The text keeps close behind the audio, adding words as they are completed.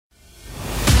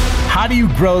How do you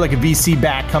grow like a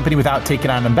VC-backed company without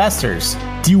taking on investors?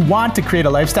 Do you want to create a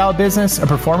lifestyle business, a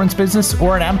performance business,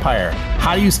 or an empire?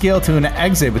 How do you scale to an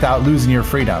exit without losing your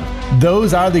freedom?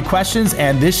 Those are the questions,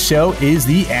 and this show is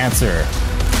the answer.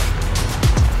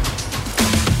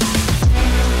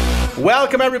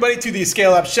 Welcome, everybody, to the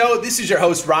Scale Up Show. This is your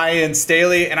host, Ryan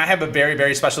Staley, and I have a very,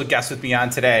 very special guest with me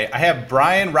on today. I have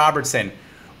Brian Robertson.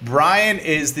 Brian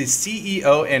is the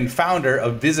CEO and founder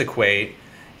of VisiQuate.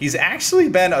 He's actually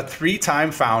been a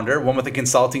 3-time founder, one with a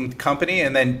consulting company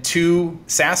and then 2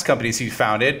 SaaS companies he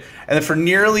founded. And then for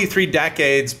nearly 3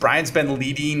 decades, Brian's been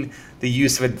leading the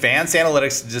use of advanced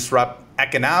analytics to disrupt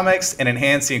economics and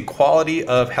enhancing quality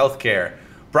of healthcare.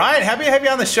 Brian, happy to have you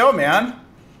on the show, man.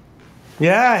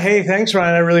 Yeah. Hey, thanks,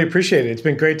 Ryan. I really appreciate it. It's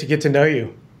been great to get to know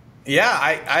you.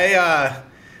 Yeah,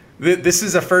 this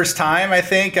is the first time, I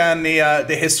think, on the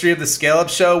history of the Scale Up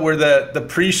Show where the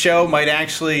pre-show might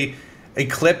actually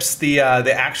eclipse the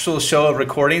actual show of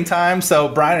recording time. So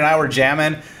Brian and I were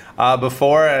jamming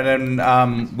before, and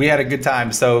then we had a good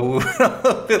time. So a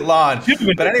little bit long.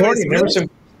 But anyways,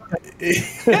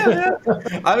 yeah,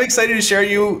 I'm excited to share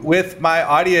you with my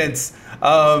audience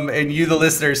and you, the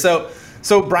listeners.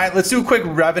 So Brian, let's do a quick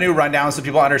revenue rundown so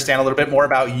people understand a little bit more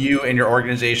about you and your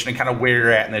organization and kind of where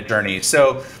you're at in the journey.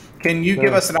 So can you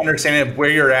give us an understanding of where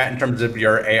you're at in terms of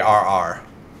your ARR?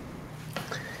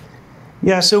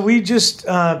 Yeah, so we just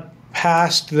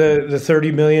passed the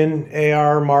 30 million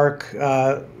AR mark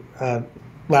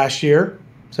last year.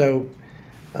 So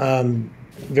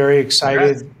very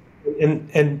excited.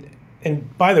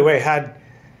 And by the way, had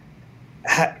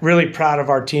really proud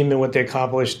of our team and what they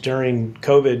accomplished during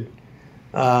COVID.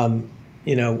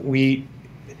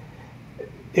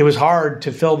 It was hard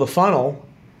to fill the funnel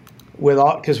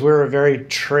because we're a very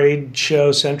trade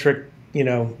show centric, in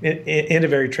a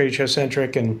very trade show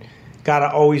centric, and got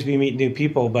to always be meeting new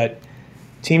people. But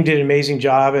team did an amazing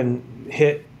job and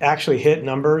hit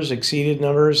numbers, exceeded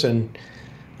numbers, and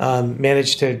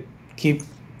managed to keep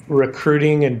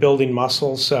recruiting and building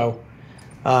muscle. So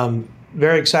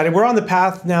very excited. We're on the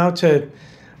path now to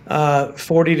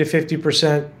 40 to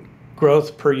 50%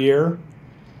 growth per year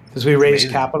because we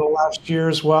raised capital last year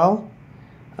as well.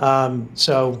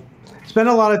 So spent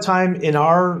a lot of time in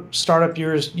our startup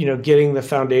years, getting the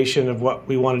foundation of what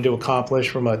we wanted to accomplish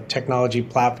from a technology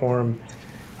platform.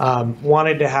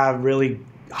 Wanted to have really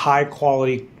high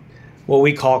quality, what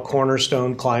we call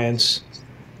cornerstone clients,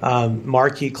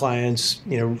 marquee clients,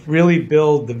 really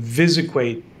build the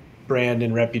VisiQuate brand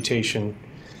and reputation.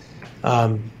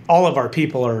 All of our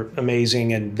people are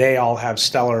amazing and they all have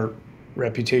stellar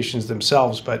reputations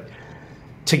themselves, but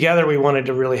together we wanted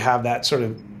to really have that sort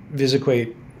of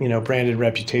VisiQuate branded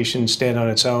reputation stand on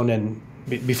its own. And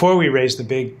before we raised the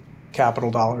big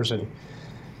capital dollars, and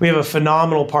we have a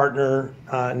phenomenal partner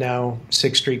now,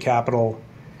 Sixth Street Capital.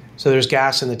 So there's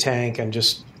gas in the tank, and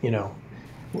just,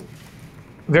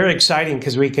 very exciting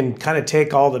because we can kind of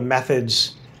take all the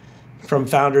methods from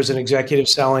founders and executive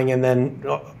selling. And then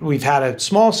we've had a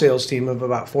small sales team of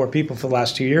about 4 people for the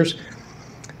last 2 years,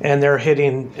 and they're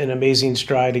hitting an amazing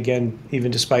stride again,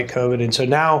 even despite COVID. And so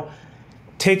now,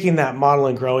 taking that model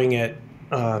and growing it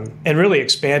and really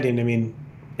expanding. I mean,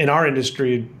 in our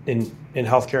industry, in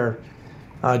healthcare,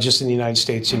 just in the United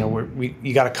States,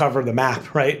 you got to cover the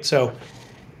map, right? So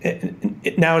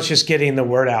now it's just getting the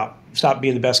word out. Stop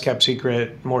being the best kept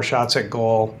secret. More shots at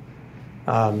goal.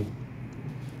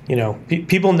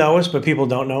 People know us, but people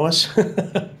don't know us.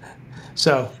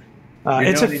 So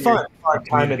it's a fun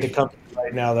time at the company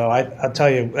right now, though. I'll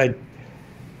tell you,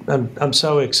 I'm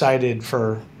so excited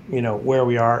for where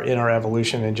we are in our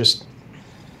evolution, and just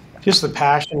the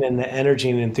passion and the energy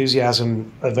and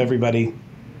enthusiasm of everybody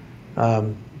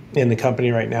in the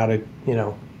company right now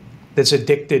that's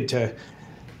addicted to,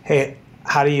 hey,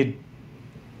 how do you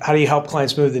help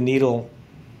clients move the needle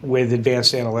with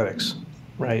advanced analytics,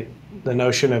 right? The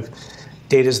notion of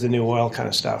data's the new oil kind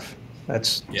of stuff.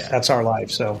 That's our life.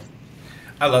 So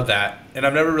I love that. And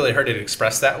I've never really heard it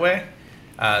expressed that way.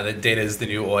 That data is the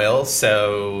new oil.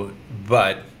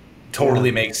 But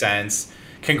totally makes sense.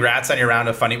 Congrats on your round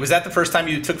of funding. Was that the first time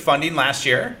you took funding last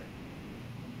year?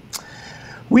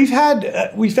 We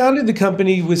founded the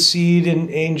company with seed and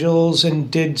angels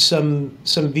and did some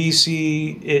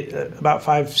VC about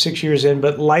 5-6 years in,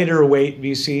 but lighter weight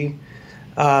VC.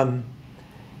 Wanted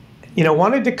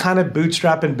to kind of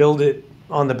bootstrap and build it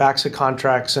on the backs of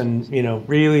contracts and,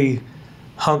 really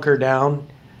hunker down.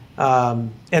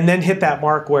 And then hit that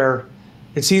mark where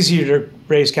it's easier to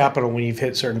raise capital when you've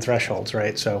hit certain thresholds,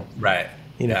 right? So, right.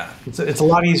 It's a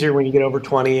lot easier when you get over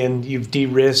 20 and you've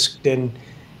de-risked and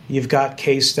you've got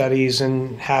case studies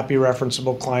and happy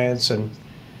referenceable clients. And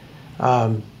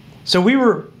So we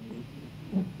were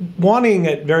wanting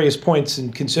at various points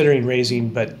and considering raising,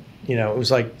 but it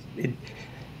was like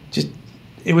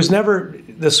it was never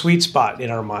the sweet spot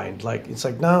in our mind. Like it's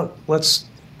like, no, let's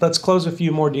close a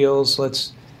few more deals.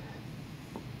 Let's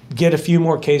get a few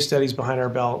more case studies behind our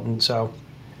belt. And so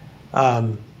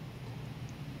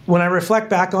when I reflect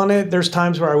back on it, there's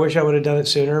times where I wish I would have done it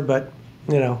sooner, but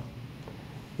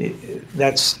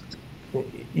that's,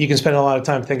 you can spend a lot of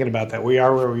time thinking about that. We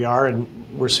are where we are, and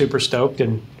we're super stoked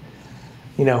and,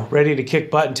 ready to kick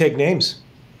butt and take names.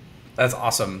 That's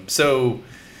awesome. So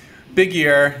big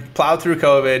year, plowed through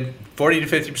COVID, 40 to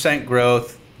 50%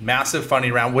 growth, massive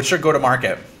funding round. What's your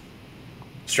go-to-market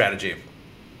strategy?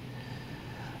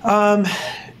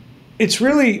 It's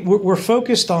really, we're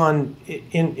focused on,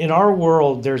 in our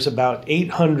world, there's about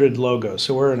 800 logos.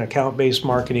 So we're an account-based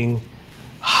marketing,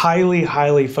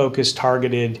 highly focused,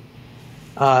 targeted.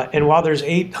 And while there's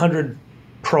 800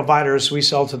 providers, we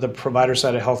sell to the provider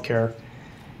side of healthcare,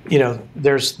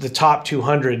 there's the top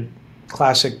 200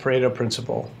 classic Pareto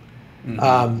principle.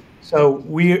 Mm-hmm. So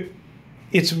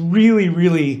it's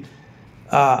really,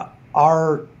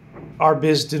 our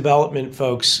biz development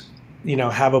folks,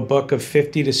 have a book of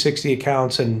 50 to 60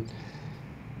 accounts, and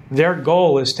their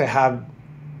goal is to have,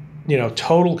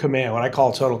 total command, what I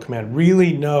call total command,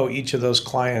 really know each of those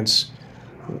clients.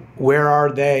 Where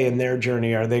are they in their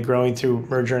journey? Are they growing through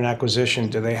merger and acquisition?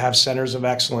 Do they have centers of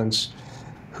excellence?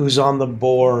 Who's on the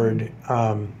board?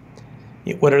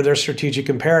 What are their strategic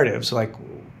imperatives? Like,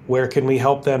 where can we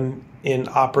help them in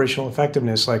operational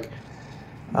effectiveness?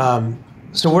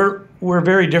 So we're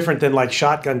very different than like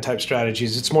shotgun type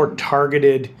strategies. It's more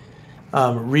targeted,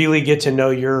 really get to know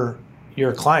your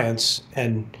clients,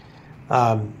 and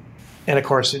of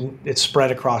course it's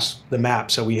spread across the map.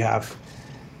 So we have,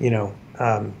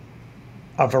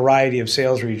 a variety of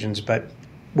sales regions, but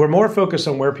we're more focused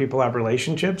on where people have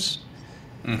relationships,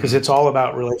 because it's all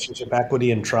about relationship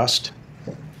equity and trust.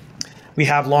 We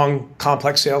have long,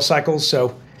 complex sales cycles.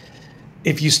 So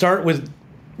if you start with,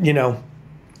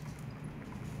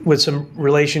 with some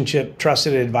relationship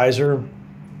trusted advisor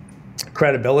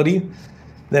credibility,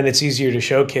 then it's easier to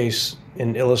showcase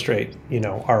and illustrate,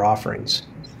 our offerings.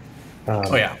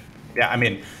 Yeah. I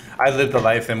mean, I live the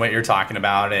life and what you're talking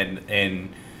about, and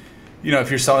if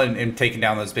you're selling and taking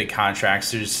down those big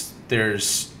contracts,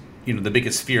 there's the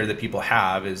biggest fear that people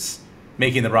have is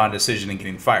making the wrong decision and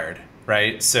getting fired,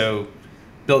 right? So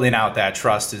building out that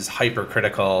trust is hyper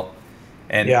critical,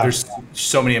 and there's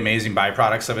so many amazing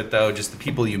byproducts of it, though. Just the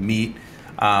people you meet,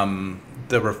 the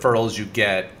referrals you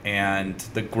get, and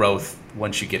the growth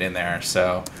once you get in there.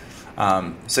 So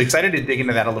excited to dig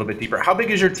into that a little bit deeper. How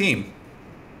big is your team?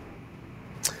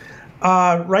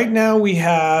 Right now we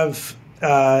have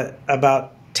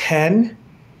about 10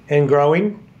 and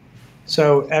growing.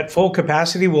 So at full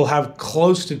capacity, we'll have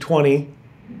close to 20,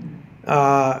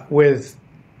 with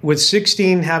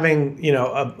 16 having,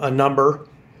 a number,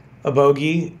 a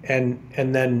bogey, and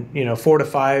then, 4 to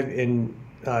 5 in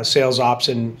sales ops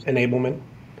and enablement.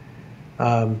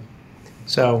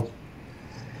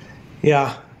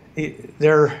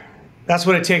 That's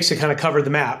what it takes to kind of cover the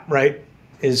map, right?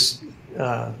 Is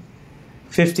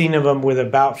 15 of them with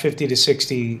about 50 to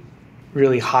 60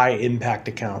 really high impact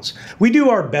accounts. We do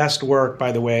our best work,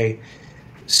 by the way,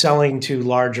 selling to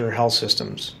larger health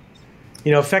systems.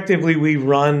 Effectively we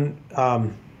run,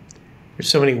 there's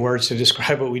so many words to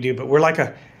describe what we do, but we're like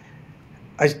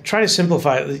I try to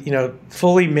simplify it,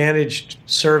 fully managed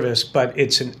service, but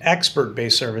it's an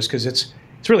expert-based service, because it's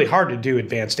really hard to do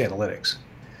advanced analytics.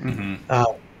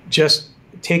 Mm-hmm. Just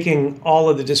taking all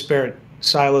of the disparate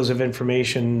silos of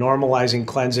information, normalizing,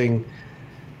 cleansing,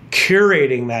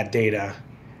 curating that data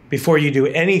before you do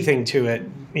anything to it,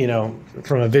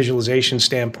 from a visualization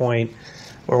standpoint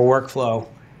or workflow.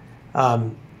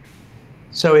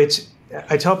 So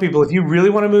I tell people, if you really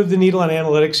want to move the needle on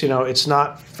analytics, it's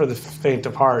not for the faint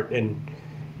of heart, and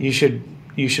you should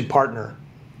partner.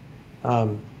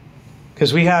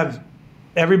 Because we have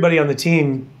everybody on the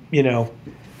team,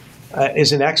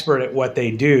 is an expert at what they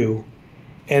do.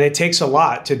 And it takes a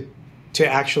lot to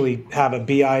actually have a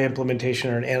BI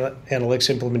implementation or an analytics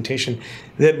implementation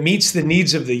that meets the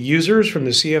needs of the users, from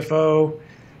the CFO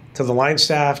to the line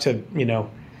staff to,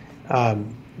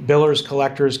 billers,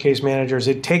 collectors, case managers.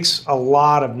 It takes a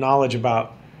lot of knowledge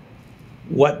about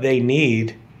what they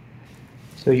need.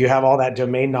 So you have all that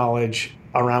domain knowledge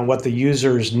around what the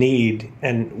users need,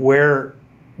 and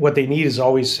what they need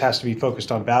always has to be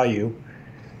focused on value.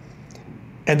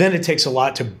 And then it takes a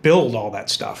lot to build all that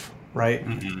stuff, right?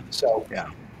 Mm-hmm. So,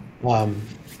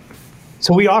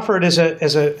 so we offer it as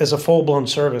a full blown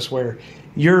service where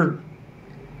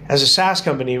as a SaaS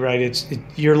company, right,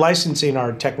 you're licensing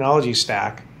our technology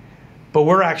stack, but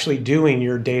we're actually doing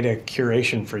your data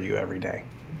curation for you every day.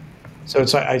 So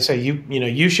it's like I say,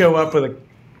 you show up with a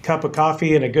cup of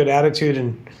coffee and a good attitude,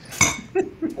 and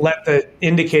let the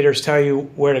indicators tell you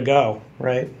where to go,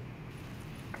 right?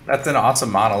 That's an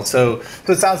awesome model. So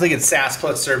it sounds like it's SaaS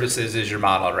plus services is your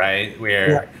model, right?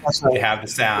 Where that's right. you have the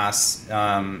SaaS.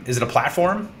 Is it a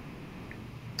platform?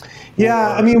 Yeah,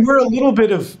 I mean, we're a little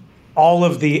bit of all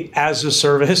of the as a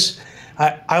service.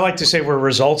 I like to say we're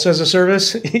results as a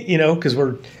service, because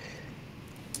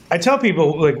I tell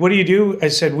people, like, what do you do? I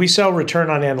said, we sell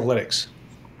return on analytics.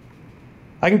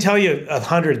 I can tell you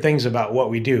 100 things about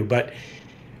what we do, but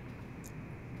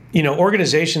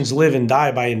organizations live and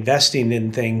die by investing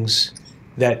in things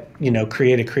that,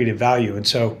 create accretive value. And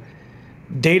so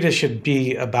data should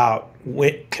be about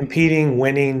competing,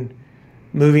 winning,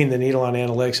 moving the needle on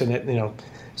analytics. And,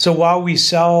 so while we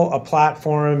sell a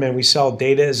platform and we sell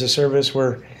data as a service,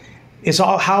 it's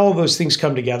all how all those things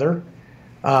come together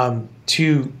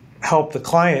to help the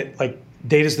client. Like,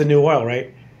 data's the new oil,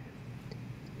 right?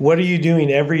 What are you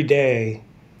doing every day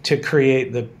to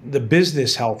create the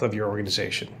business health of your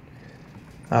organization?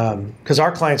 Because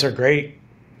our clients are great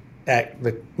at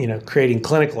creating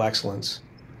clinical excellence.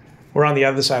 We're on the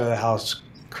other side of the house,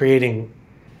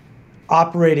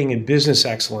 operating and business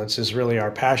excellence is really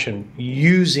our passion,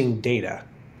 using data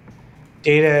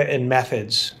and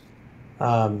methods,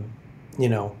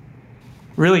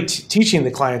 really teaching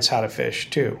the clients how to fish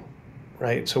too,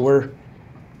 right? So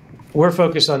we're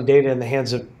focused on data in the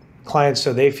hands of clients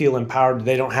so they feel empowered.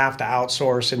 They don't have to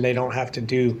outsource, and they don't have to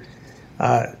do,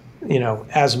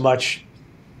 as much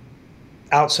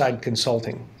outside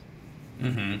consulting.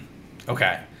 Mm-hmm.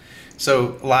 Okay.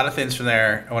 So a lot of things from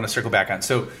there I want to circle back on.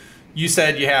 So you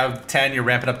said you have 10, you're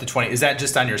ramping up to 20. Is that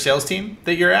just on your sales team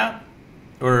that you're at,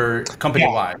 or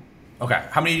company-wide? Yeah. Okay.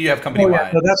 How many do you have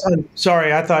company-wide? No,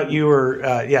 sorry, I thought you were,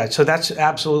 so that's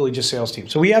absolutely just sales team.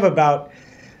 So we have about,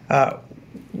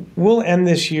 we'll end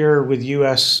this year with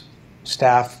U.S.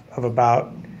 staff of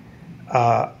about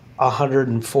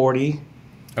 140.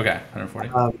 Okay,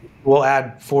 140. We'll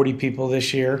add 40 people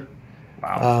this year.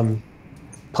 Wow.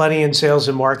 Plenty in sales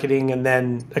and marketing, and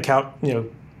then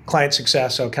client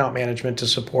success, so account management to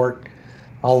support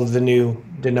all of the new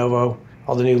de novo,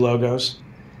 all the new logos.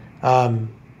 And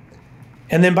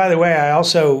then, by the way, I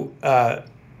also I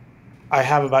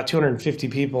have about 250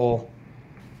 people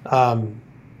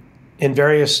in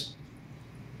various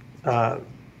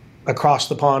across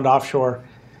the pond offshore,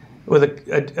 with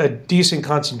a decent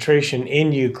concentration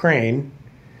in Ukraine.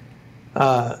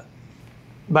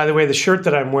 By the way, the shirt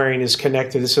that I'm wearing is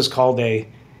connected. This is called a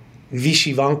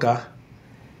Vishivanka.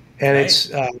 And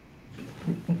it's, I've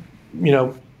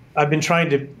been trying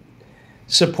to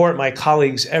support my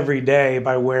colleagues every day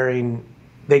by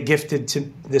they gifted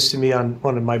this to me on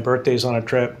one of my birthdays on a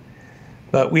trip.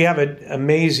 But we have an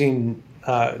amazing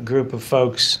group of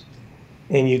folks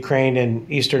in Ukraine and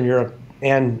Eastern Europe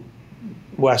and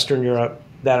Western Europe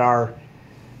that are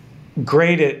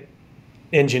great at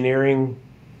engineering,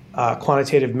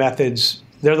 quantitative methods.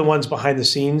 They're the ones behind the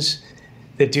scenes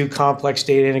that do complex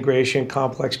data integration,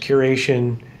 complex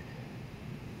curation,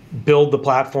 build the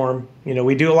platform.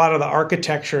 We do a lot of the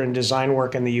architecture and design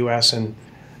work in the U.S. and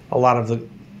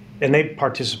and they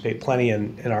participate plenty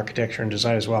in architecture and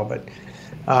design as well. But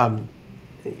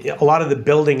a lot of the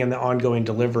building and the ongoing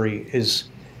delivery is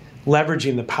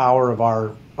leveraging the power of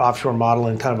our offshore model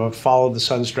and kind of a follow the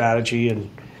sun strategy and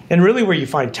really where you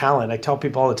find talent. I tell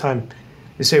people all the time,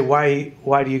 they say, why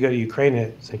do you go to Ukraine?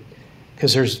 It's like,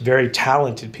 because there's very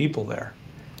talented people there.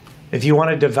 If you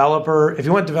want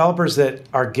developers that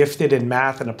are gifted in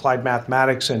math and applied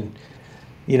mathematics, and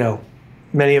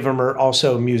many of them are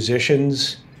also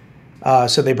musicians,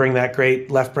 so they bring that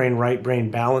great left brain, right brain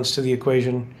balance to the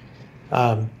equation.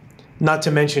 Not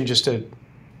to mention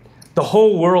the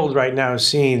whole world right now is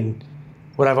seeing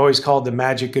what I've always called the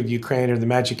magic of Ukraine, or the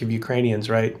magic of Ukrainians,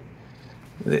 right?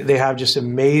 They have just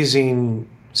amazing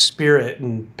spirit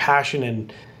and passion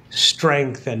and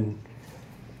strength and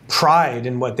pride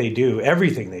in what they do,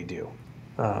 everything they do.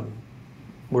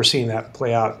 We're seeing that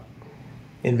play out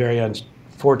in very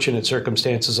unfortunate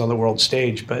circumstances on the world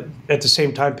stage. But at the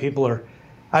same time,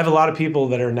 I have a lot of people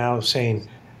that are now saying,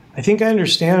 I think I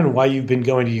understand why you've been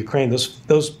going to Ukraine.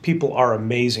 Those people are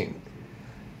amazing.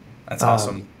 That's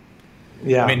awesome.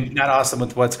 Yeah. I mean, not awesome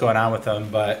with what's going on with them,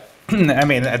 but I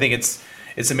mean, I think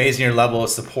it's amazing your level of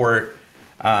support.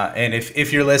 And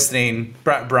if you're listening,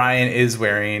 Brian is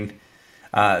wearing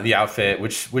the outfit,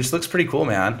 which looks pretty cool,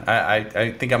 man.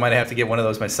 I think I might have to get one of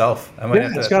those myself.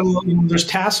 It's got there's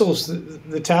tassels.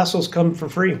 The tassels come for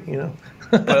free,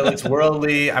 but it looks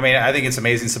worldly. I mean, I think it's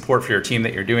amazing support for your team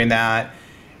that you're doing that,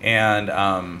 and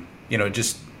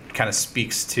just kind of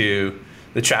speaks to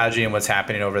the tragedy and what's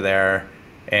happening over there.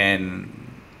 And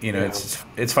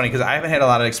it's funny because I haven't had a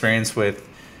lot of experience with.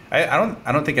 I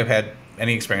don't think I've had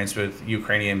any experience with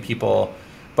Ukrainian people,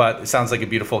 but it sounds like a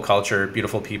beautiful culture,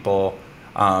 beautiful people.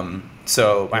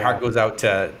 So my heart goes out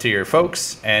to your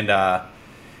folks and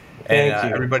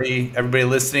everybody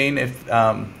listening. If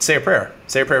say a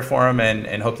prayer for them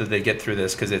and hope that they get through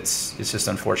this, because it's just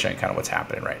unfortunate kind of what's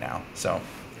happening right now. So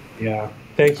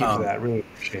thank you for that. Really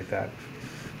appreciate that.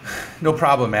 No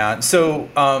problem, man. So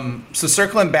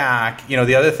circling back,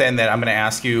 the other thing that I'm going to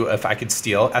ask you if I could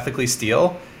ethically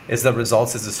steal, is the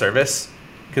results as a service,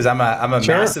 because I'm a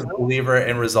massive believer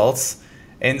in results.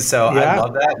 And so I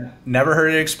love that. Never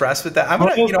heard it expressed with that. I'm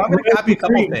gonna copy a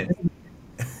couple things.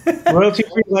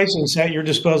 Royalty-free license at your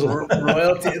disposal.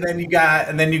 Royalty, and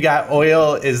then you got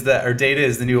oil data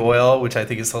is the new oil, which I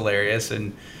think is hilarious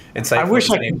and insightful. I wish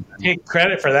I could take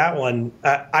credit for that one.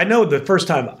 I know the first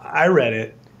time I read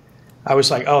it, I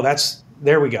was like, oh,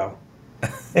 there we go.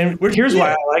 And here's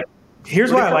why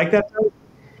I like that though.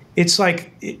 It's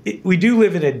like we do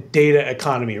live in a data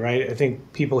economy, right? I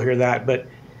think people hear that, but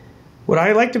what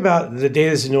I liked about the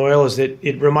data as in oil is that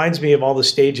it reminds me of all the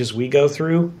stages we go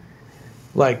through.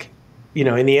 Like,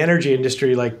 in the energy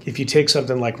industry, like if you take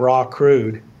something like raw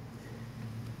crude,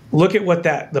 look at what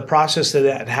the process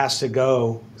that has to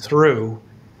go through,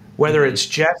 whether it's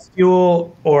jet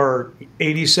fuel or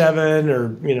 87 or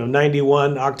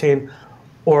 91 octane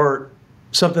or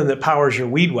something that powers your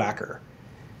weed whacker.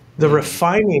 The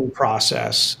refining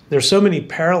process, there's so many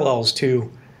parallels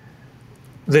to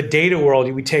the data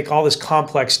world. We take all this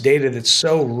complex data that's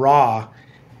so raw,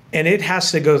 and it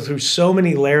has to go through so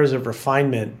many layers of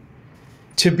refinement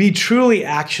to be truly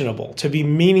actionable, to be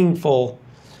meaningful,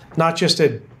 not just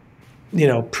a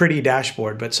pretty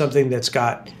dashboard, but something that's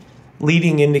got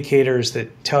leading indicators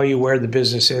that tell you where the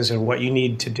business is and what you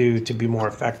need to do to be more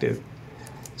effective.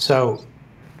 So,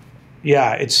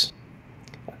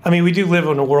 we do live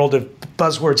in a world of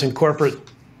buzzwords and corporate,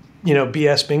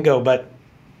 BS bingo, but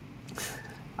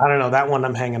I don't know, that one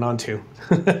I'm hanging on to.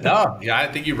 No, I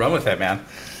think you run with that, man.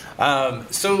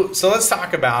 So let's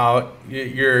talk about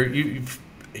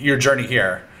your journey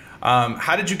here.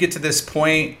 How did you get to this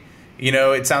point?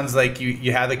 It sounds like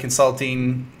you had the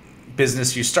consulting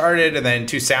business you started and then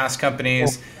 2 SaaS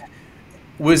companies.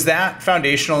 Was that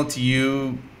foundational to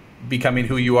you becoming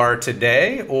who you are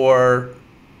today, or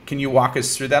can you walk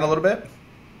us through that a little bit?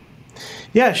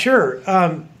 Yeah, sure.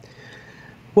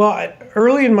 Well,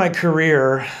 early in my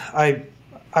career, I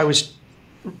was,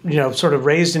 sort of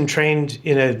raised and trained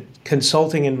in a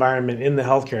consulting environment in the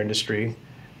healthcare industry.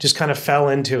 Just kind of fell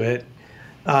into it.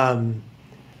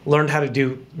 Learned how to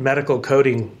do medical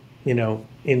coding,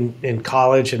 in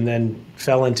college, and then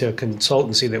fell into a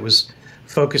consultancy that was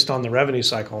focused on the revenue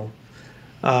cycle.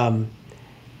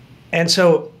 And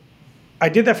so I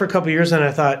did that for a couple of years, and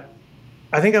I thought,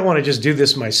 I think I want to just do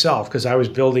this myself, because I was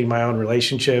building my own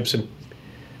relationships and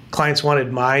clients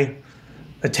wanted my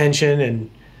attention.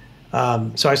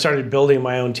 And so I started building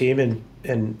my own team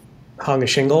and hung a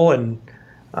shingle. And,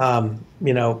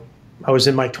 I was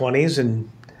in my 20s and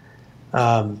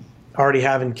already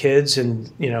having kids. And,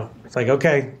 it's like,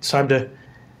 okay, it's time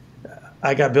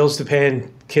I got bills to pay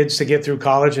and kids to get through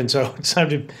college. And so it's time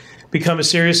to become a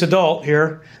serious adult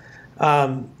here.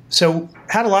 So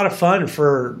had a lot of fun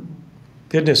for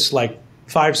goodness, like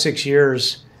 5-6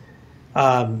 years,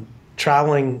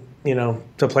 traveling,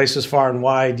 to places far and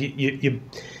wide.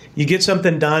 You get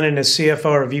something done, and a CFO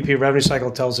or a VP of revenue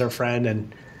cycle tells their friend,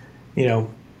 and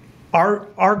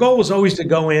our goal was always to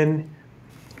go in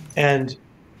and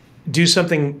do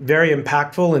something very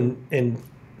impactful in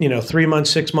 3 months,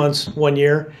 6 months, 1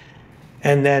 year,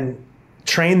 and then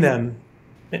train them.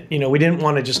 We didn't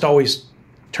want to just always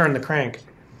turn the crank.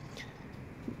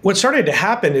 What started to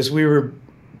happen is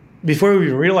before we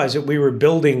even realized it, we were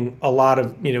building a lot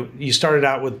of, you started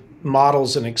out with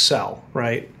models in Excel,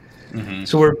 right? Mm-hmm.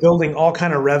 So we're building all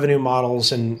kind of revenue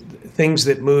models and things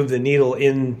that move the needle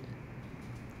in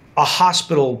a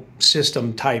hospital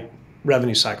system type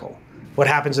revenue cycle. What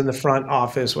happens in the front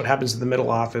office, what happens in the middle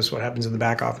office, what happens in the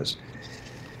back office.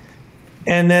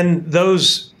 And then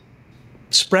those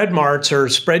spread marts or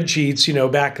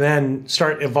spreadsheets, back then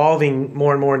start evolving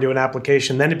more and more into an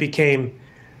application. Then it became,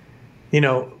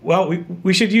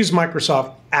 we should use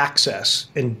Microsoft Access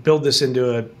and build this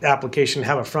into an application,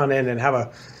 have a front end and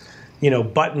have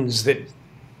buttons that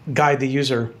guide the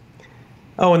user.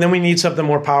 Oh, and then we need something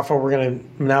more powerful. We're going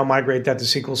to now migrate that to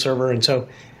SQL Server. And so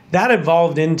that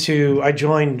evolved into, I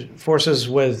joined forces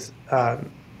with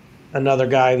another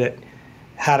guy that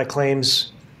had a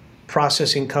claims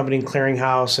processing company and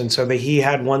clearinghouse. And so he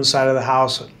had one side of the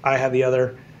house, I had the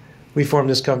other. We formed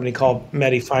this company called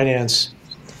Medi Finance.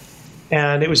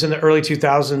 And it was in the early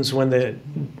 2000s when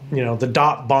the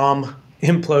dot bomb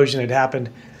implosion had happened.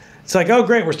 It's like, oh,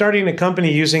 great, we're starting a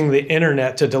company using the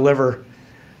internet to deliver,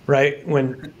 right?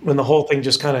 When the whole thing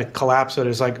just kind of collapsed, it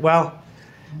was like, well,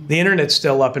 the internet's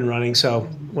still up and running, so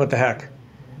what the heck?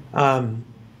 And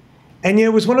it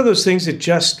was one of those things that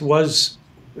just was,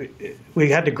 we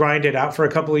had to grind it out for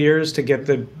a couple of years to get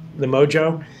the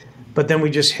mojo, but then we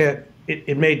just hit,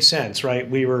 it made sense, right?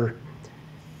 We were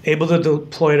able to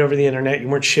deploy it over the internet. You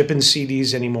weren't shipping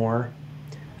CDs anymore.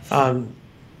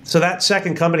 So that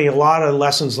second company, a lot of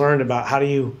lessons learned about how do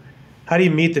you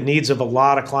meet the needs of a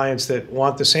lot of clients that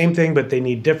want the same thing, but they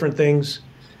need different things.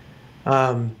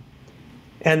 And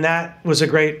that was a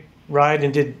great ride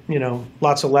and did,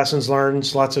 lots of lessons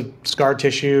learned, lots of scar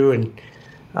tissue.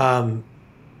 And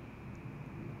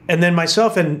then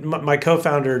myself and my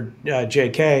co-founder,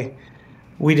 JK,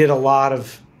 we did a lot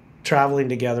of traveling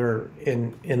together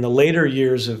in the later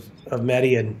years of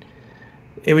Medi. And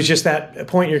it was just that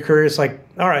point in your career. It's like,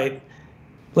 all right,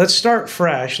 let's start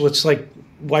fresh. Let's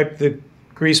wipe the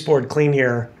grease board clean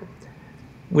here.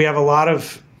 We have a lot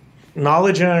of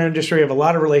knowledge in our industry, we have a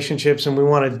lot of relationships, and we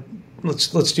want to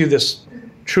let's do this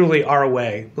truly our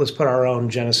way. Let's put our own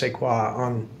je ne sais quoi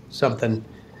on something.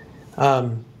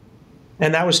 And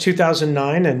that was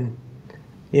 2009, and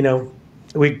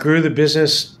we grew the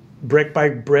business brick by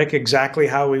brick exactly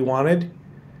how we wanted.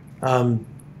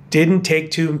 Didn't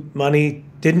take money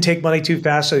too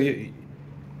fast, so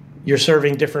you're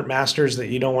serving different masters that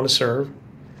you don't want to serve.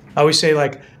 I always say,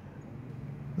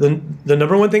 the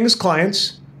number one thing is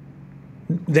clients,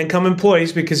 then come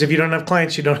employees, because if you don't have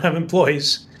clients, you don't have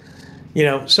employees.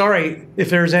 Sorry if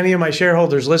there's any of my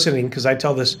shareholders listening, because I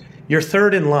tell this, you're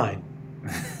third in line,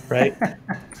 right?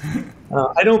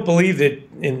 I don't believe that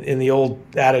in the old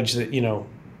adage that,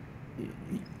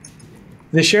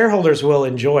 the shareholders will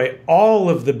enjoy all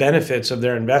of the benefits of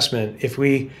their investment if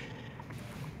we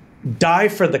die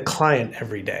for the client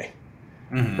every day,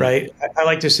 right? I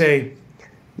like to say,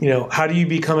 how do you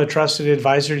become a trusted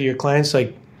advisor to your clients?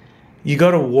 Like, you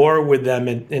go to war with them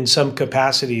in some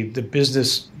capacity, the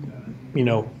business,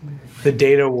 the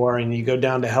data war, and you go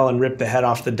down to hell and rip the head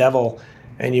off the devil,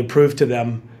 and you prove to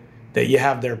them that you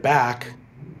have their back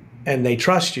and they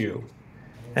trust you.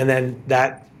 And then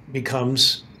that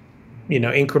becomes,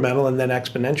 incremental and then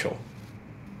exponential.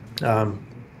 So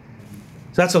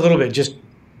that's a little bit just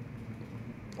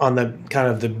on the kind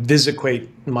of the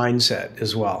Visiquate mindset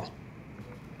as well.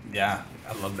 Yeah,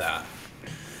 I love that.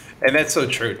 And that's so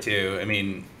true too. I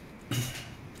mean,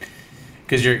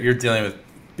 because you're dealing with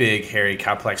big, hairy,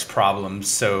 complex problems,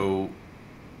 so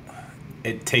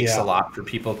it takes a lot for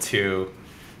people to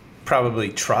probably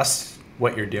trust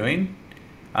what you're doing.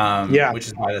 Which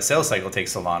is why the sales cycle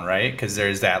takes so long, right? Because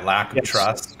there's that lack of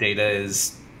trust. Data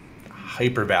is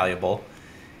hyper valuable.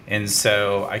 And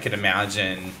so I could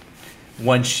imagine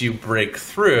once you break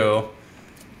through,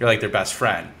 you're like their best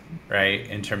friend, right?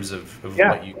 In terms of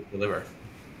what you deliver.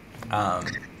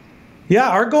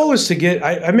 Our goal is to get,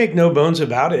 I make no bones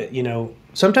about it.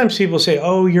 Sometimes people say,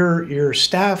 oh, your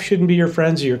staff shouldn't be your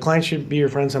friends or your clients should be your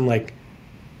friends. I'm like,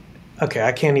 okay,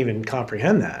 I can't even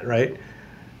comprehend that, right?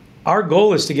 Our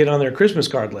goal is to get on their Christmas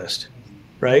card list,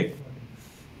 right?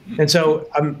 And so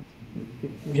I'm,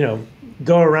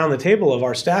 go around the table of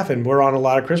our staff and we're on a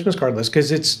lot of Christmas card lists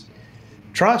because it's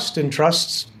trust, and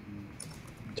trusts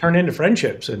turn into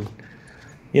friendships. And,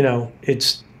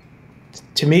 it's,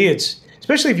 to me, it's,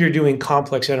 especially if you're doing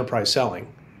complex enterprise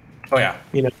selling. Oh yeah.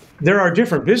 There are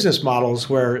different business models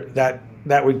where that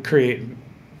would create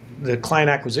the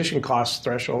client acquisition cost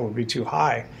threshold would be too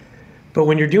high. But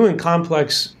when you're doing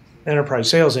complex enterprise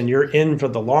sales and you're in for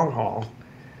the long haul,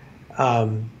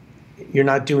 you're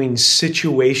not doing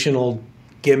situational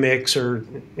gimmicks or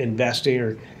investing,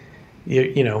 or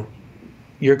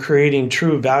you're creating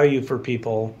true value for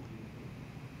people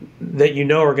that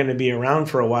are going to be around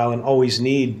for a while and always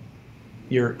need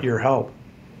your help.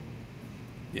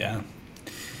 Yeah,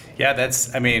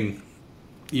 that's, I mean,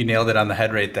 you nailed it on the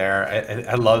head right there.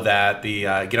 I love that, the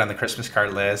get on the Christmas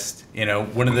card list.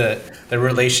 One of the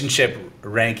relationship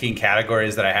ranking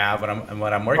categories that I have when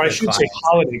I'm working. I should say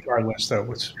holiday card list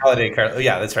though. Holiday card.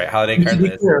 Yeah, that's right. Holiday card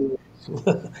list.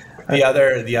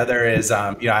 The other is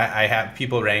I have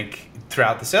people rank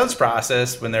throughout the sales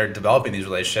process when they're developing these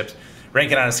relationships,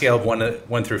 ranking on a scale of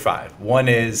 1 through 5. 1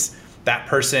 is that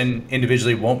person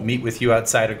individually won't meet with you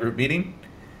outside a group meeting,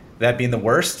 that being the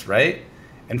worst, right?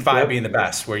 And 5 being the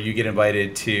best, where you get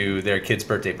invited to their kid's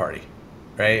birthday party,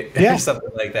 right? Yeah. Or something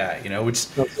like that,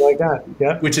 Something like that.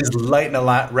 Yeah. which is right in a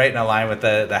line with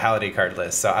the holiday card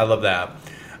list. So I love that.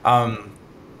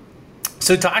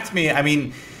 So talk to me. I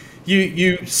mean,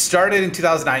 you started in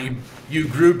 2009. You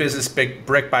grew business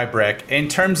brick by brick. In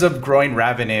terms of growing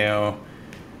revenue,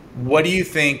 what do you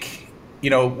think?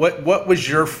 What was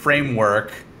your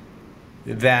framework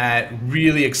that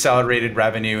really accelerated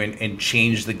revenue and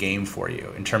changed the game for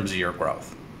you in terms of your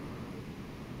growth?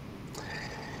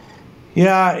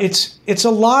 Yeah, it's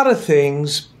a lot of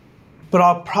things, but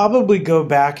I'll probably go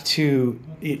back to,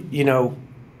 it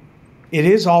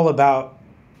is all about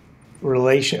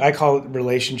I call it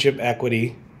relationship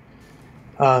equity.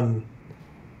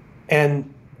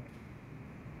 And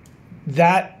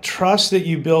that trust that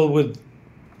you build with,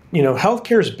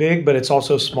 healthcare is big, but it's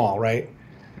also small, right?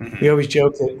 Mm-hmm. We always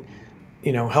joke that,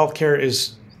 healthcare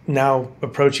is now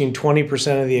approaching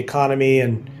 20% of the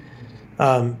economy.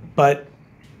 But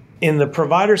in the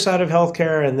provider side of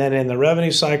healthcare and then in the revenue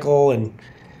cycle, and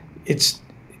it's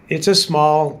a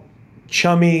small,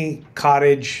 chummy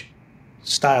cottage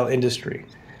style industry.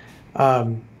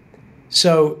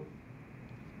 So,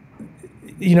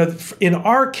 in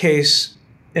our case,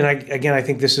 and I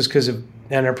think this is because of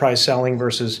enterprise selling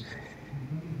versus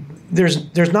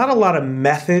there's not a lot of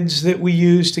methods that we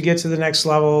use to get to the next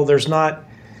level. There's not,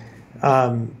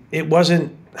 it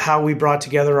wasn't how we brought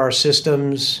together our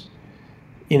systems,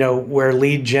 where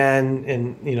lead gen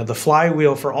and, the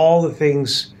flywheel for all the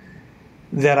things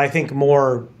that I think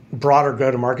more broader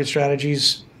go-to-market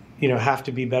strategies, have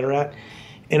to be better at.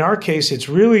 In our case, it's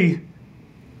really,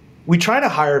 we try to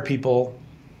hire people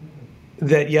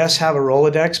that, yes, have a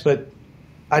Rolodex, but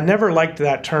I never liked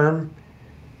that term.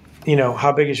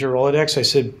 How big is your Rolodex? I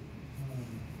said,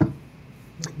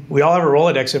 we all have a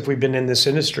Rolodex if we've been in this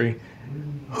industry.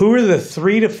 Who are the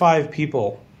 3 to 5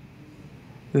 people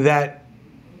that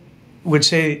would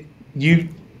say you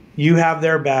have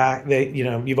their back,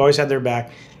 you've always had their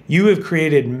back, you have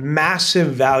created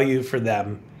massive value for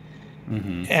them,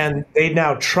 mm-hmm. and they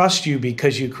now trust you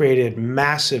because you created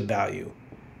massive value,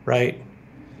 right?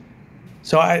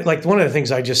 So one of the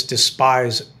things I just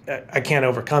despise, I can't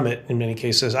overcome it in many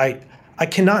cases. I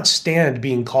cannot stand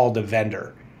being called a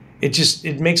vendor.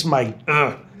 It makes my,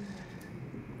 and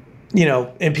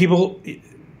people in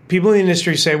the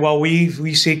industry say, well,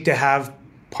 we seek to have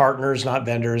partners, not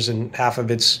vendors, and half of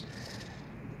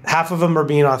them are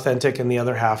being authentic and the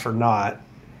other half are not.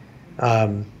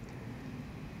 But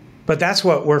that's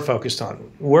what we're focused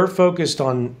on. We're focused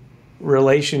on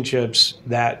relationships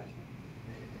that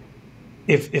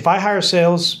if I hire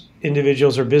sales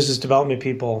individuals or business development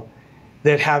people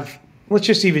that have, let's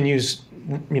just even use,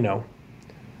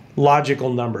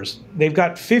 logical numbers. They've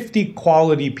got 50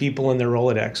 quality people in their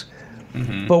Rolodex.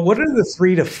 Mm-hmm. But what are the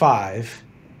 3 to 5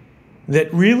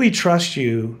 that really trust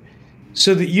you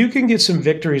so that you can get some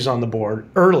victories on the board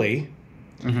early?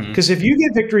 Because mm-hmm. if you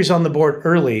get victories on the board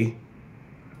early,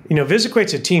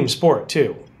 VisitQuate's a team sport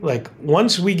too. Like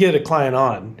once we get a client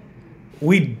on,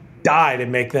 we die to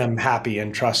make them happy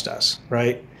and trust us,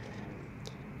 right?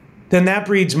 Then that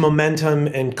breeds momentum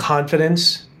and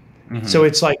confidence. Mm-hmm. So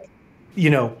it's like,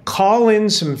 call in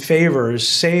some favors,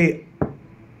 say,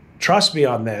 trust me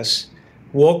on this.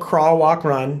 We'll crawl, walk,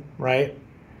 run, right?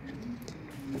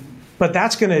 But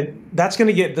that's gonna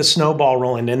get the snowball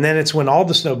rolling, and then it's when all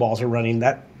the snowballs are running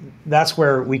that's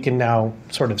where we can now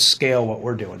sort of scale what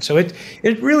we're doing. So it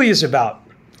really is about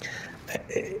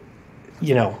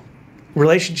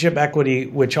relationship equity,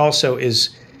 which also is,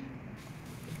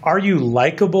 are you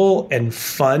likable and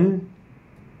fun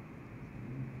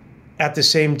at the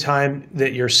same time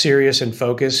that you're serious and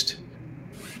focused?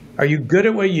 Are you good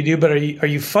at what you do, but are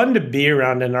you fun to be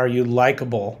around, and are you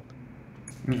likable?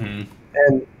 Mm-hmm.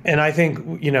 And I think,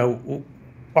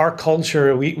 our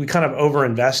culture, we kind of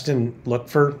overinvest and look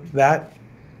for that.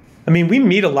 I mean, we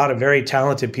meet a lot of very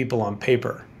talented people on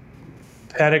paper.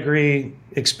 Pedigree,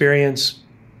 experience,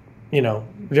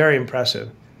 very impressive.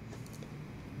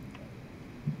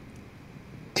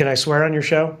 Can I swear on your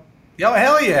show? Oh,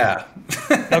 hell yeah.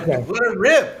 Okay. What a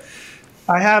rip.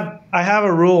 I have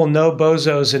a rule: no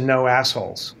bozos and no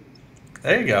assholes.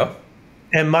 There you go.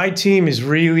 And my team is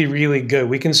really, really good.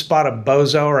 We can spot a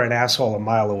bozo or an asshole a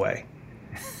mile away.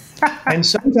 And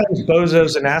sometimes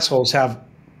bozos and assholes have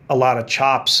a lot of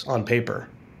chops on paper.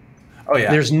 Oh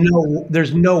yeah. There's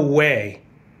no way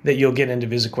that you'll get into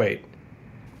VisitQuate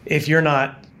if you're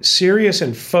not serious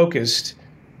and focused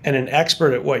and an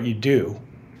expert at what you do.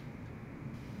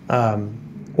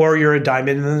 Or you're a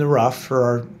diamond in the rough for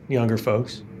our younger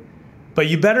folks. But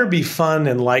you better be fun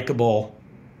and likable,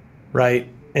 right?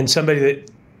 And somebody that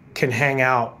can hang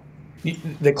out,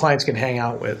 that clients can hang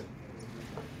out with.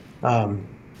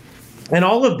 And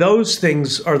all of those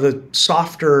things are the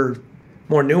softer,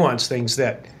 more nuanced things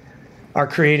that are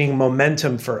creating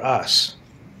momentum for us.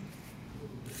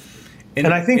 And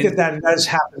I think that does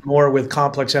happen more with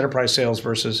complex enterprise sales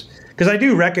versus, because I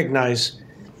do recognize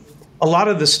a lot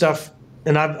of the stuff,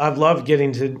 and I've loved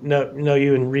getting to know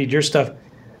you and read your stuff.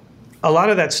 A lot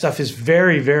of that stuff is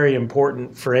very, very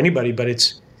important for anybody, but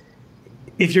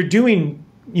if you're doing,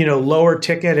 lower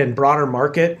ticket and broader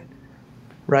market,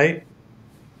 right?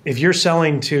 If you're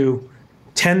selling to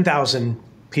 10,000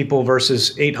 people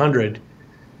versus 800,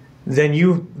 then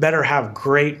you better have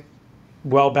great,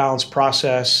 well-balanced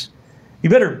process. You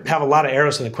better have a lot of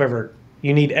arrows in the quiver.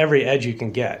 You need every edge you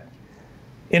can get.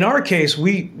 In our case,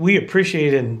 we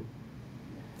appreciate and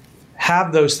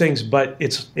have those things, but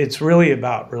it's really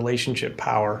about relationship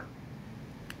power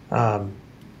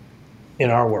in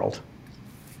our world.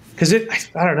 Because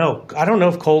I don't know. I don't know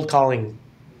if cold calling,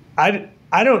 I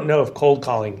don't know if cold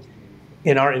calling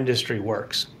in our industry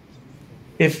works.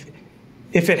 If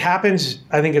it happens,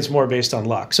 I think it's more based on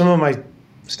luck. Some of my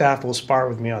staff will spar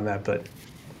with me on that, but.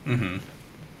 Mm-hmm.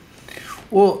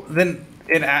 Well, then,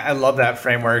 and I love that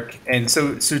framework. And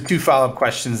so 2 follow-up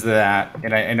questions to that.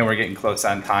 And I know we're getting close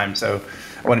on time, so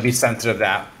I want to be sensitive to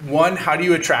that. One, how do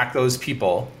you attract those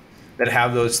people that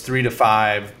have those 3 to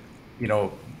 5,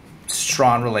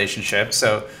 strong relationships?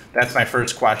 So that's my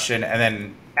first question. And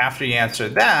then after you answer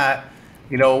that,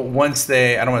 once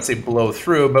they, I don't want to say blow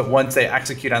through, but once they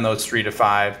execute on those 3 to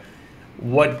 5,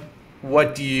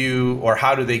 what do you, or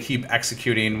how do they keep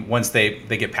executing once they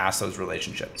get past those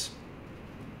relationships?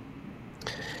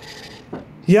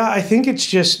 Yeah, I think it's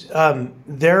just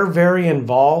they're very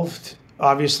involved,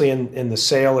 obviously, in the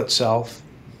sale itself.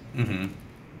 Mm-hmm.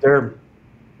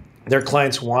 Their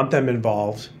clients want them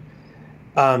involved.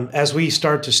 As we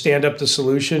start to stand up the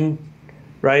solution,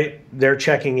 right, they're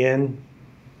checking in,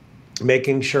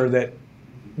 making sure that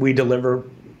we deliver.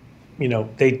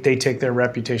 They take their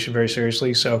reputation very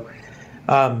seriously. So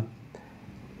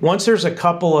once there's a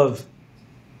couple of,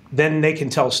 then they can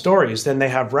tell stories. Then they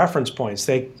have reference points.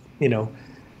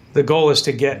 The goal is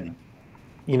to get,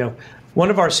 one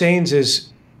of our sayings is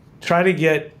try to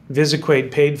get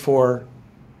VisiQuate paid for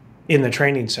in the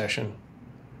training session.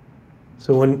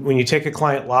 So when you take a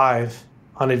client live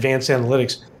on advanced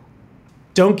analytics,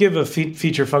 don't give a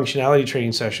feature functionality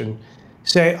training session.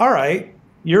 Say, all right,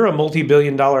 you're a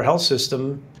multi-billion-dollar health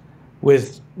system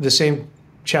with the same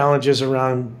challenges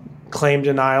around claim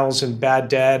denials and bad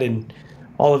debt and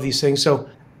all of these things. So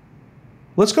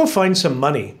let's go find some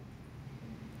money.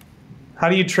 How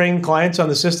do you train clients on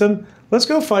the system? Let's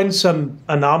go find some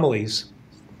anomalies.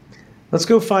 Let's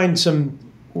go find some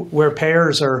where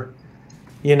payers are,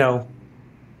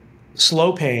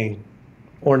 slow paying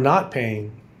or not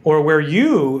paying, or where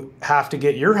you have to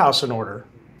get your house in order.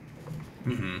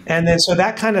 Mm-hmm. And then so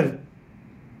that kind of,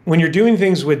 when you're doing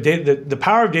things with data, the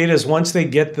power of data is once they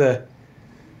get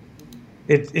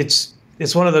it's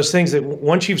one of those things that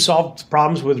once you've solved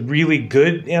problems with really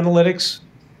good analytics,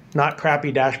 not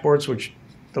crappy dashboards, which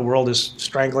the world is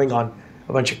strangling on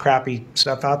a bunch of crappy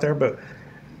stuff out there. But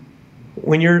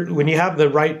when you have the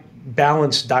right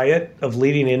balanced diet of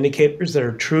leading indicators that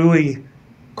are truly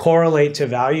correlate to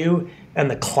value, and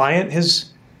the client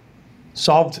has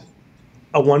solved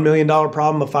a $1 million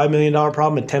problem, a $5 million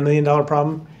problem, a $10 million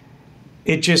problem,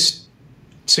 it just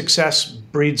success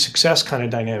breeds success kind of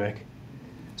dynamic.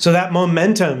 So that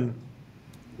momentum,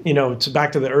 it's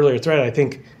back to the earlier thread. I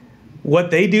think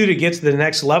what they do to get to the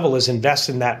next level is invest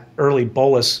in that early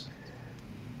bolus,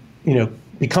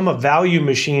 become a value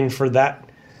machine for that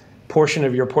portion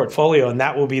of your portfolio, and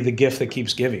that will be the gift that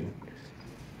keeps giving.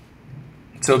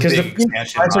 So because the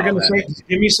clients are going to say,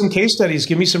 give me some case studies,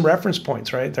 give me some reference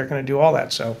points, right? They're going to do all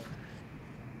that. So,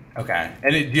 okay.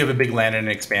 And do you have a big land and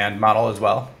expand model as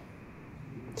well?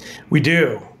 We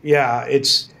do. Yeah.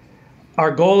 Our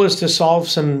goal is to solve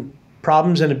some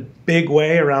problems in a big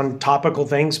way around topical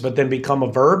things, but then become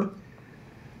a verb.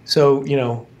 So,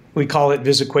 we call it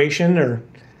VisiQuation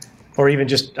or even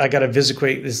just, I got to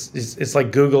VisiQuate. It's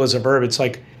like Google as a verb. It's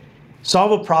like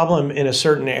solve a problem in a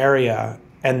certain area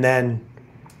and then,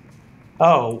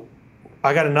 oh,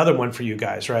 I got another one for you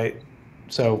guys, right?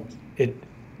 So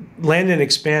land and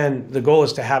expand, the goal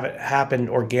is to have it happen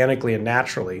organically and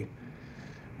naturally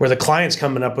where the client's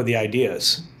coming up with the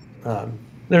ideas.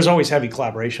 There's always heavy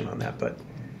collaboration on that, but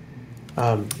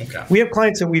okay. We have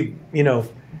clients that we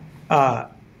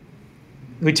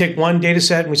take one data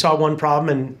set and we solve one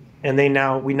problem and we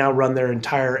now run their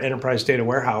entire enterprise data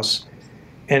warehouse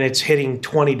and it's hitting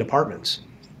 20 departments.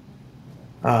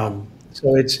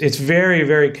 So it's very,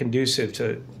 very conducive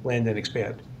to land and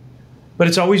expand. But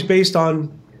it's always based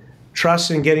on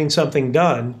trust in getting something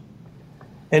done,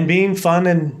 and being fun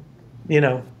and,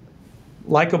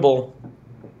 likable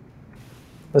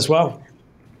as well.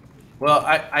 Well,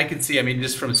 I could see, I mean,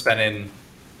 just from spending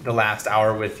the last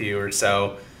hour with you or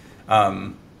so,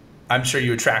 I'm sure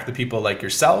you attract the people like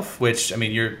yourself, which, I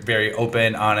mean, you're very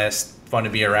open, honest, fun to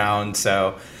be around.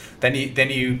 So then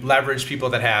you leverage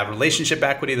people that have relationship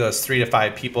equity, those 3 to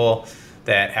 5 people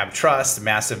that have trust,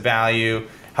 massive value,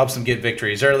 helps them get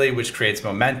victories early, which creates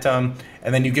momentum.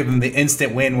 And then you give them the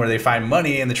instant win where they find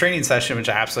money in the training session, which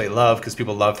I absolutely love because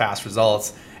people love fast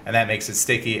results, and that makes it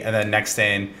sticky. And then next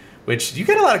thing, which you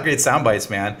get a lot of great sound bites,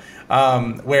 man,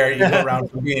 where you go around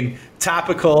from being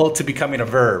topical to becoming a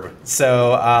verb.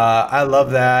 So I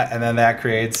love that. And then that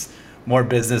creates more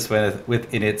business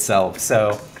within itself.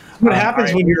 So what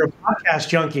happens when you're a podcast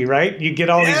junkie, right? You get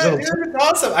all these little. Dude, it's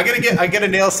awesome. I gotta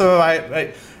nail some of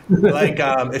my like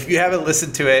if you haven't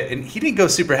listened to it, and he didn't go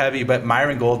super heavy, but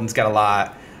Myron Golden's got a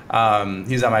lot.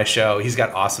 He's on my show. He's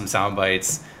got awesome sound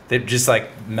bites that just like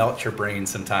melt your brain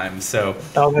sometimes. So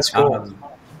that's cool.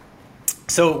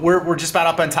 So we're just about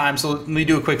up on time. So let me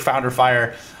do a quick founder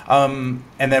fire, and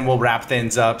then we'll wrap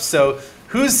things up. So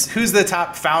who's the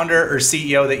top founder or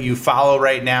CEO that you follow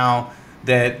right now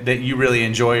that you really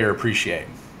enjoy or appreciate?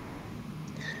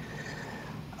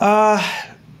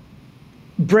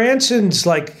 Branson's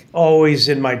like always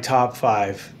in my top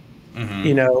 5,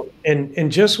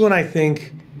 and just when I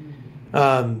think,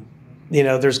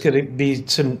 there's going to be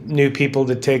some new people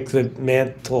to take the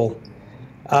mantle.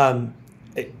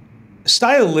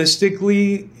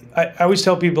 Stylistically, I always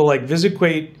tell people like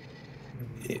Visiquate,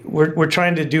 we're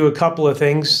trying to do a couple of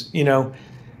things, the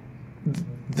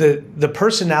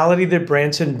personality that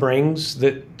Branson brings,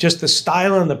 just the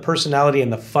style and the personality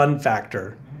and the fun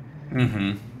factor.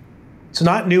 Mm-hmm. It's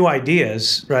not new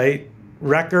ideas, right?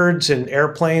 Records and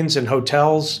airplanes and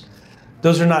hotels,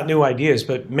 those are not new ideas,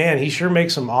 but man, he sure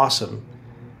makes them awesome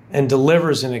and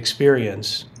delivers an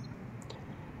experience.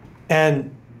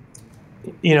 And,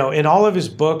 in all of his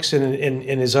books and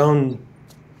in his own,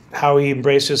 how he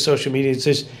embraces social media,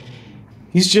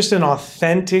 he's just an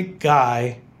authentic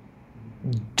guy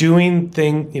doing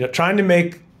trying to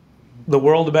make the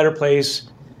world a better place,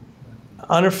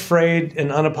 unafraid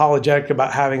and unapologetic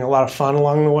about having a lot of fun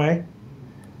along the way.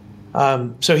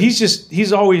 So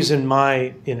he's always in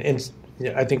my,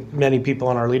 I think many people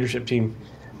on our leadership team,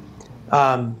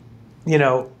 Apple,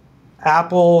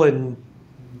 and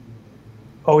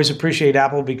always appreciate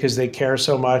Apple because they care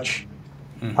so much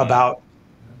about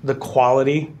the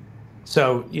quality.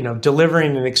 So,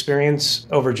 delivering an experience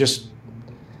over just,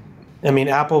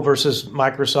 Apple versus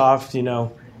Microsoft,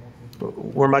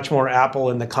 we're much more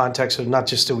Apple in the context of not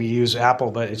just do we use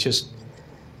Apple, but it's just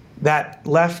that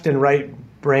left and right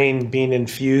brain being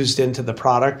infused into the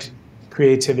product,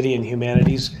 creativity and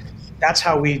humanities. That's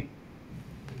how we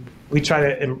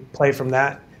try to play from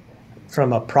that,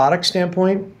 from a product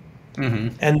standpoint. Mm-hmm.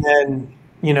 And then,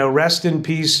 rest in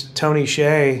peace, Tony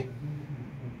Hsieh.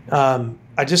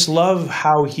 I just love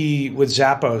how he, with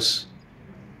Zappos,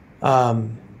 I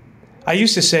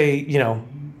used to say,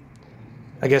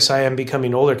 I guess I am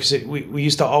becoming older because we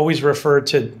used to always refer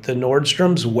to the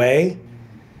Nordstrom's way.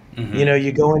 Mm-hmm.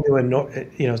 You go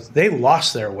into they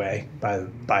lost their way,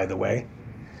 by the way.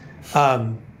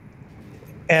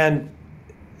 And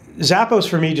Zappos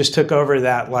for me just took over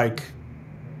that, like,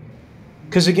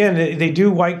 because again, they do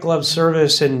white glove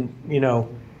service and,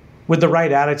 with the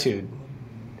right attitude.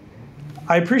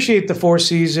 I appreciate the Four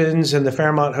Seasons and the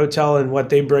Fairmont Hotel and what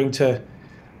they bring to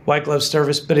white glove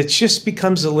service, but it just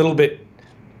becomes a little bit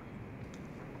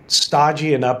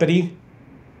stodgy and uppity.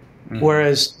 Mm-hmm.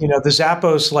 Whereas, the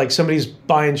Zappos, like somebody's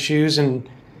buying shoes and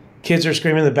kids are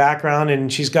screaming in the background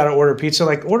and she's got to order pizza,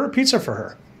 like order pizza for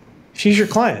her. She's your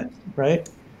client, right?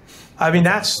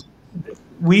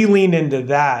 We lean into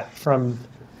that from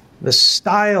the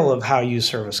style of how you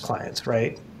service clients,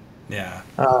 right? Yeah.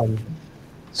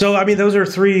 So, those are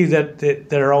 3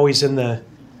 that are always in the,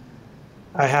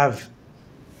 I'd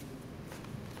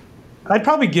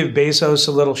probably give Bezos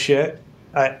a little shit.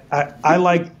 I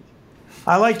liked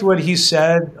what he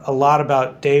said a lot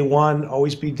about day one,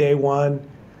 always be day one.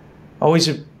 Always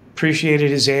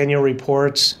appreciated his annual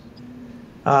reports.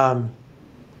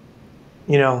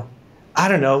 I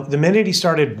don't know, the minute he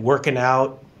started working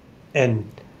out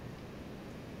and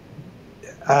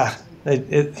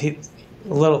he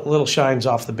a little shines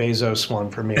off the Bezos one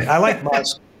for me. I like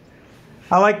Musk.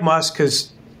 I like Musk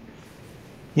because,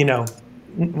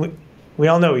 we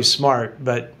all know he's smart,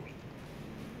 but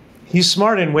he's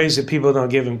smart in ways that people don't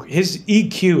give him. His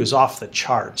EQ is off the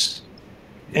charts,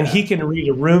 and he can read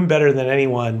a room better than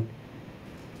anyone.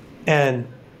 And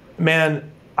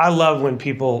man, I love when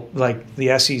people like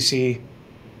the SEC,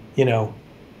 you know,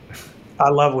 I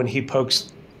love when he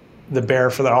pokes the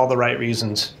bear for all the right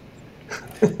reasons.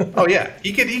 Oh yeah,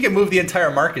 he can move the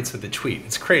entire markets with a tweet.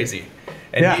 It's crazy,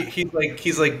 and Yeah.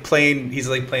 he's like playing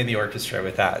the orchestra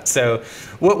with that. So,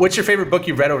 what's your favorite book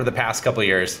you've read over the past couple of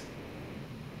years?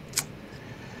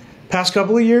 Past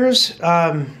couple of years,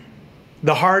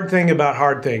 The Hard Thing About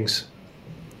Hard Things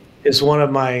is one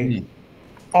of my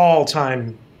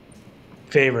all-time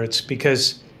favorites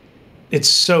because it's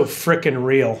so frickin'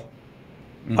 real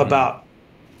about,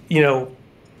 you know,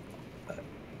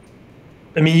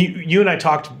 I mean, you and I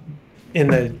talked in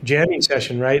the jamming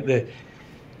session, right?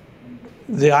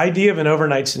 The idea of an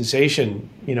overnight sensation,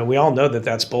 you know, we all know that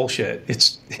that's bullshit.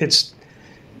 It's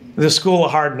the school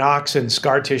of hard knocks and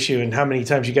scar tissue and how many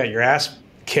times you got your ass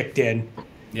kicked in,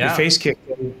 your face kicked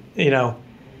in, you know.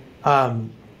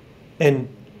 And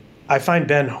I find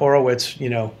Ben Horowitz, you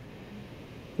know,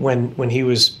 when he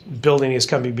was building his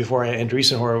company before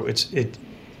Andreessen Horowitz,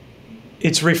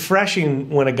 it's refreshing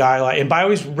when a guy like, and I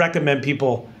always recommend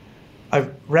people,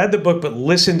 I've read the book, but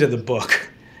listen to the book.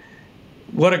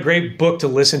 What a great book to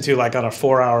listen to, like on a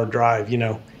 4-hour drive, you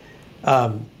know.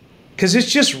 Because it's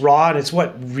just raw and it's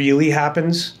what really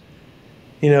happens.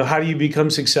 You know, how do you become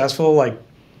successful? Like,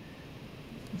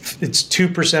 it's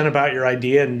 2% about your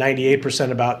idea and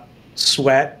 98% about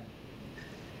sweat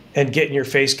and getting your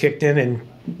face kicked in and,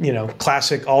 you know,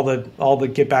 classic, all the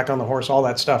get back on the horse, all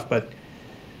that stuff. But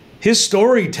his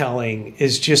storytelling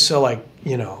is just so like,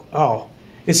 you know,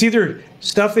 it's either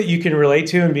stuff that you can relate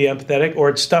to and be empathetic, or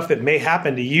it's stuff that may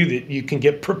happen to you that you can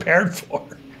get prepared for.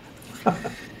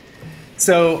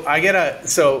 So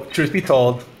truth be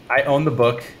told, I own the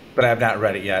book, but I have not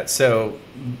read it yet. So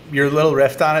your little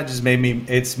riff on it just made me,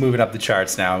 it's moving up the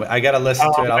charts now. I got to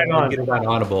listen to it. I'll get it on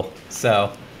Audible.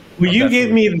 So. Well, you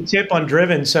gave me the tip on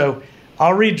Driven, so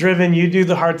I'll read Driven. You do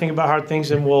The Hard Thing About Hard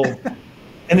Things, and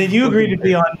and then you agreed to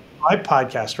be on my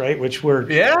podcast, right? Which we're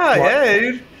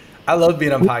dude. I love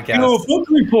being on podcasts. Do a book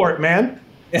report, man.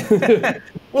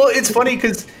 Well, it's funny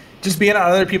because just being on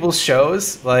other people's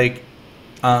shows, like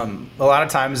a lot of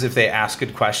times if they ask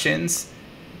good questions,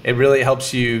 it really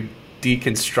helps you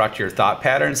deconstruct your thought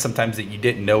patterns sometimes that you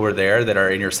didn't know were there that are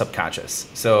in your subconscious.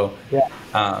 So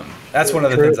that's one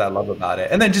of the things I love about it.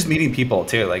 And then just meeting people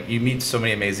too. Like you meet so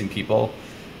many amazing people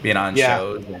being on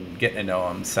shows and getting to know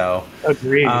them. So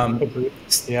agreed.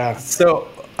 Yeah. So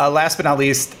last but not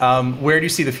least, where do you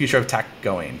see the future of tech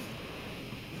going?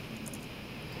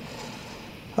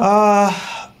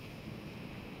 I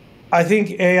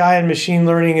think AI and machine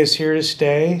learning is here to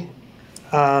stay,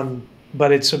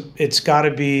 but it's got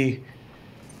to be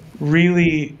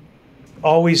really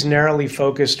always narrowly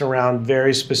focused around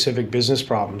very specific business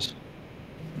problems.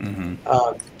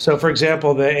 So, for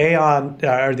example, the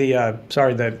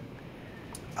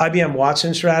IBM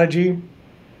Watson strategy,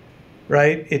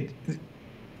 right?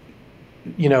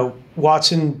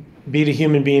 Watson beat a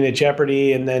human being at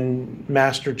Jeopardy and then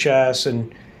Master Chess,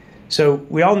 and so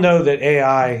we all know that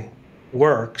AI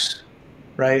works,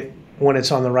 right? When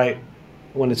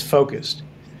it's focused.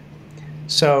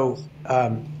 So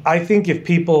I think if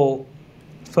people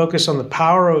focus on the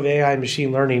power of AI and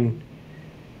machine learning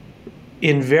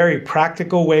in very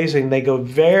practical ways, and they go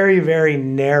very, very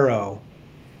narrow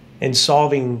in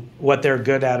solving what they're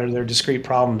good at or their discrete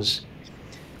problems,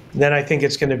 then I think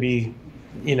it's going to be,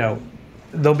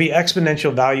 there'll be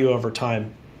exponential value over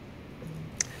time.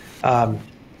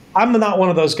 I'm not one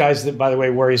of those guys that, by the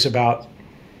way, worries about,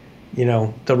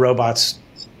 the robots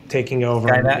taking over.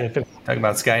 Skynet? Talking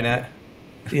about Skynet?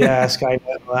 Yeah,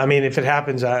 Skynet. I mean, if it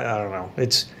happens, I don't know.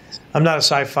 I'm not a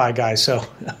sci-fi guy, so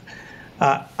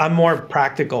I'm more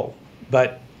practical.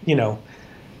 But,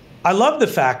 I love the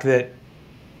fact that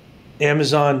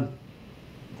Amazon,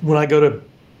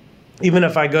 even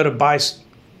if I go to buy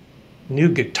new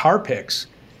guitar picks,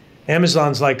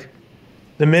 Amazon's like,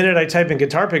 the minute I type in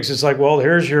guitar picks, it's like, well,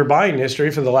 here's your buying history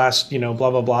for the last, blah,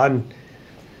 blah, blah.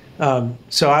 And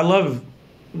so I love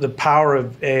the power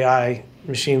of AI,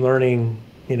 machine learning,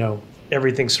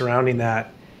 everything surrounding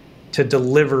that to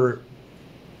deliver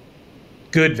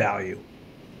good value.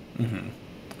 Mm-hmm.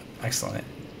 Excellent.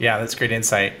 Yeah, that's great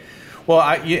insight. Well,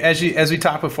 as we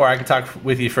talked before, I could talk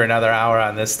with you for another hour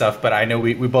on this stuff, but I know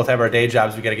we both have our day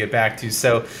jobs we got to get back to.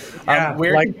 So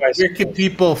where can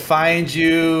people find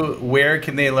you? Where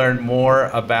can they learn more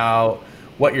about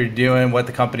what you're doing, what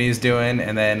the company is doing?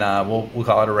 And then we'll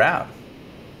call it a wrap.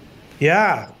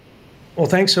 Yeah. Well,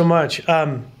 thanks so much.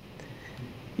 So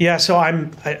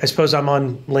I suppose I'm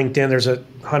on LinkedIn. There's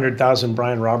 100,000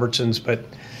 Brian Robertsons, but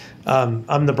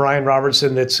I'm the Brian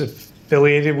Robertson that's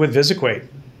affiliated with VisiQuate.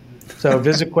 So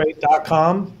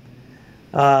visitquate.com,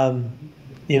 and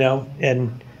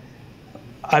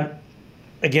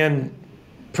again,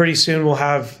 pretty soon we'll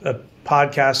have a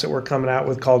podcast that we're coming out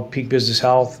with called Peak Business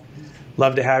Health.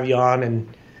 Love to have you on.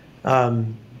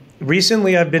 And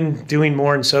recently I've been doing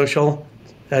more in social.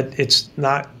 It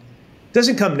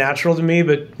doesn't come natural to me,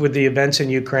 but with the events in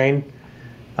Ukraine,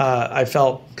 I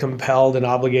felt compelled and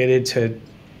obligated to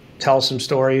tell some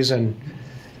stories, and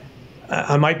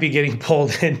I might be getting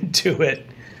pulled into it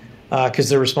because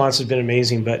the response has been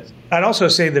amazing. But I'd also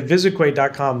say the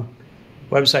visitquate.com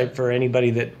website for anybody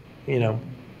that,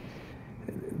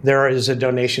 there is a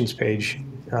donations page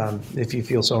if you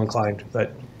feel so inclined.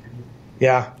 But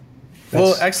yeah.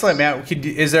 Well, excellent, man.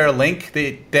 Is there a link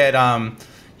that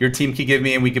your team could give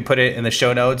me and we could put it in the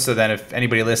show notes so then if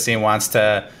anybody listening wants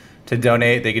to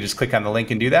donate, they could just click on the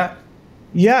link and do that?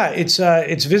 Yeah, it's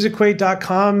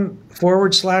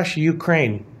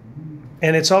visitquate.com/Ukraine.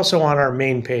 And it's also on our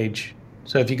main page.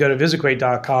 So if you go to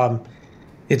visitquate.com,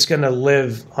 it's going to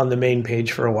live on the main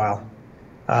page for a while.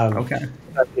 Okay.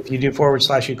 If you do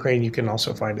 /Ukraine, you can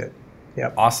also find it.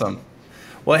 Yeah. Awesome.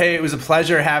 Well, hey, it was a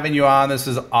pleasure having you on. This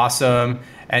was awesome.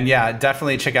 And yeah,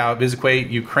 definitely check out VisitQuate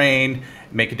Ukraine,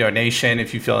 make a donation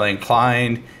if you feel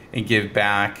inclined, and give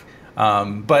back.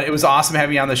 But it was awesome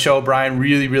having you on the show, Brian.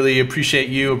 Really, really appreciate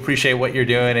you, appreciate what you're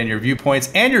doing and your viewpoints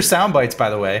and your sound bites, by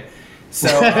the way. So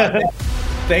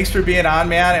thanks for being on,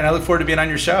 man. And I look forward to being on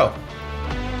your show.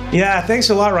 Yeah, thanks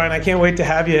a lot, Ryan. I can't wait to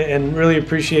have you and really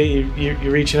appreciate you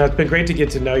reaching out. It's been great to get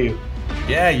to know you.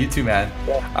 Yeah, you too, man.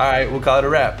 Yeah. All right, we'll call it a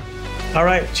wrap. All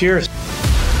right, cheers.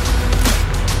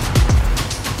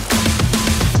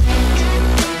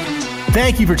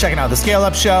 Thank you for checking out the Scale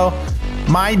Up Show.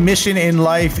 My mission in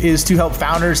life is to help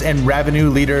founders and revenue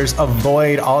leaders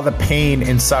avoid all the pain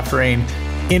and suffering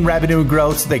in revenue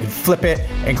growth so they can flip it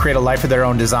and create a life of their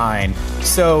own design.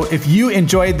 So if you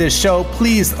enjoyed this show,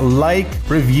 please like,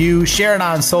 review, share it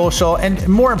on social, and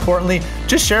more importantly,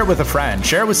 just share it with a friend.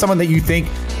 Share it with someone that you think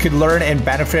could learn and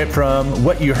benefit from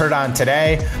what you heard on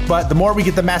today. But the more we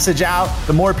get the message out,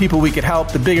 the more people we could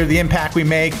help, the bigger the impact we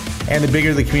make, and the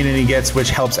bigger the community gets, which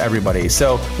helps everybody.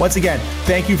 So once again,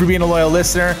 thank you for being a loyal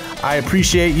listener. I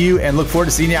appreciate you and look forward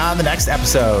to seeing you on the next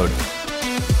episode.